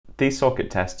These socket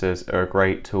testers are a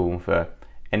great tool for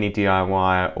any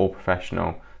DIY or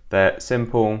professional. They're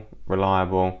simple,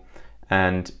 reliable,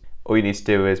 and all you need to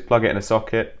do is plug it in a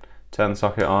socket, turn the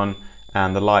socket on,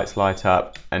 and the lights light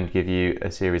up and give you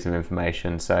a series of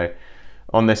information. So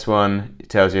on this one, it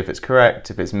tells you if it's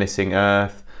correct, if it's missing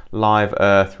earth, live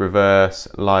earth reverse,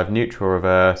 live neutral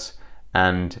reverse,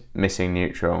 and missing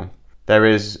neutral. There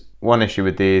is one issue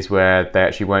with these where they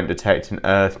actually won't detect an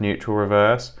earth neutral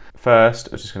reverse. First,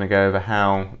 I'm just going to go over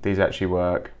how these actually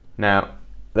work. Now,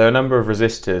 there are a number of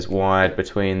resistors wired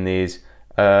between these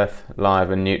earth,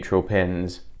 live and neutral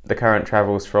pins. The current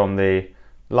travels from the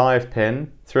live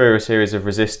pin through a series of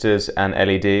resistors and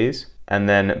LEDs, and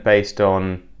then based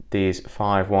on these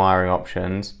 5 wiring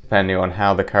options, depending on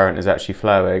how the current is actually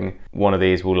flowing, one of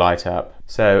these will light up.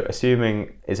 So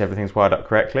assuming everything's wired up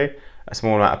correctly, a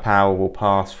small amount of power will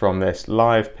pass from this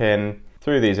live pin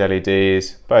through these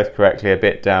LEDs, both correctly, a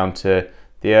bit down to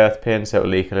the earth pin, so it will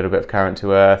leak a little bit of current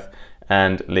to earth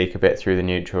and leak a bit through the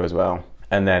neutral as well.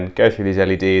 And then go through these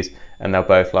LEDs and they'll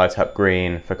both light up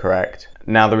green for correct.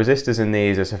 Now the resistors in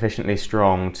these are sufficiently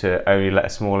strong to only let a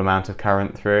small amount of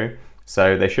current through,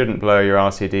 so they shouldn't blow your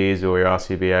RCDs or your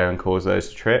RCBO and cause those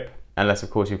to trip, unless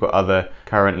of course you've got other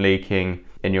current leaking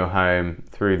in your home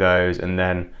through those, and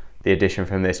then the addition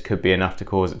from this could be enough to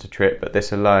cause it to trip, but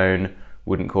this alone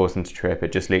wouldn't cause them to trip.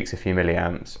 It just leaks a few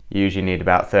milliamps. You usually need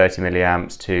about 30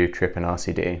 milliamps to trip an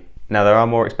RCD. Now there are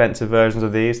more expensive versions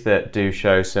of these that do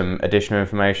show some additional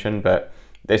information, but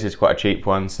this is quite a cheap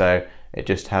one, so it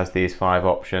just has these 5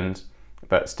 options,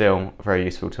 but still a very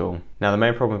useful tool. Now the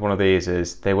main problem with one of these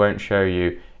is they won't show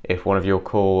you if one of your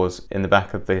cores in the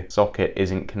back of the socket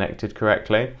isn't connected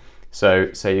correctly.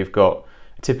 So say you've got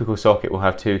a typical socket will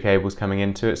have 2 cables coming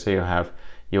into it, so you'll have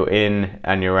your in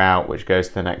and your out, which goes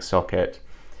to the next socket.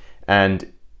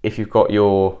 And if you've got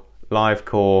your live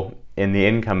core in the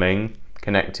incoming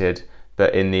connected,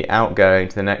 but in the outgoing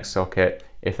to the next socket,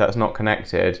 if that's not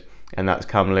connected and that's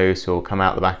come loose or come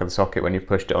out the back of the socket when you've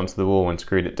pushed it onto the wall and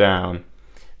screwed it down,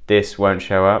 this won't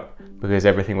show up because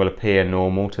everything will appear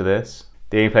normal to this.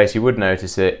 The only place you would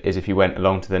notice it is if you went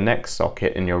along to the next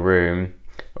socket in your room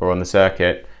or on the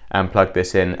circuit and plugged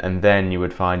this in, and then you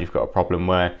would find you've got a problem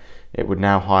where it would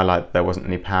now highlight that there wasn't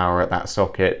any power at that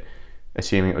socket,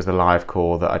 assuming it was the live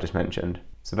core that I just mentioned.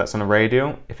 So that's on a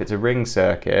radial. If it's a ring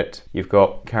circuit, you've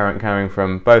got current coming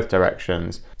from both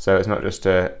directions. So it's not just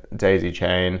a daisy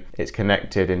chain, it's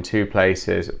connected in 2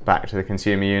 places back to the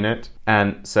consumer unit.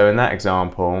 And so in that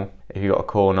example, if you've got a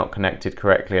core not connected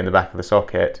correctly in the back of the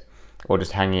socket, or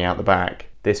just hanging out the back,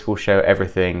 this will show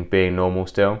everything being normal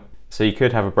still. So you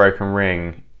could have a broken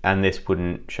ring and this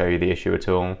wouldn't show you the issue at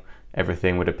all.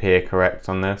 Everything would appear correct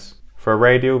on this. For a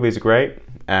radial, these are great,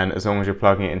 and as long as you're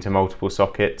plugging it into multiple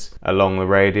sockets along the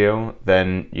radial,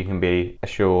 then you can be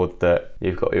assured that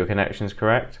you've got your connections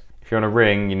correct. If you're on a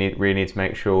ring, you really need to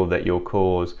make sure that your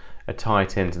cores are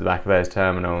tight into the back of those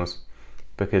terminals,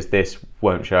 because this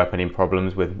won't show up any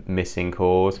problems with missing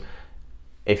cores.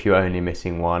 If you're only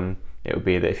missing one, it would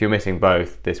be that if you're missing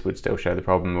both, this would still show the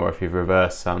problem, or if you've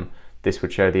reversed some, this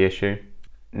would show the issue.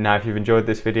 Now, if you've enjoyed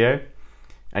this video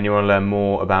and you want to learn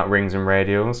more about rings and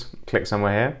radials, click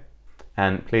somewhere here,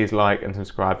 and please like and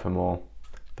subscribe for more.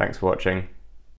 Thanks for watching.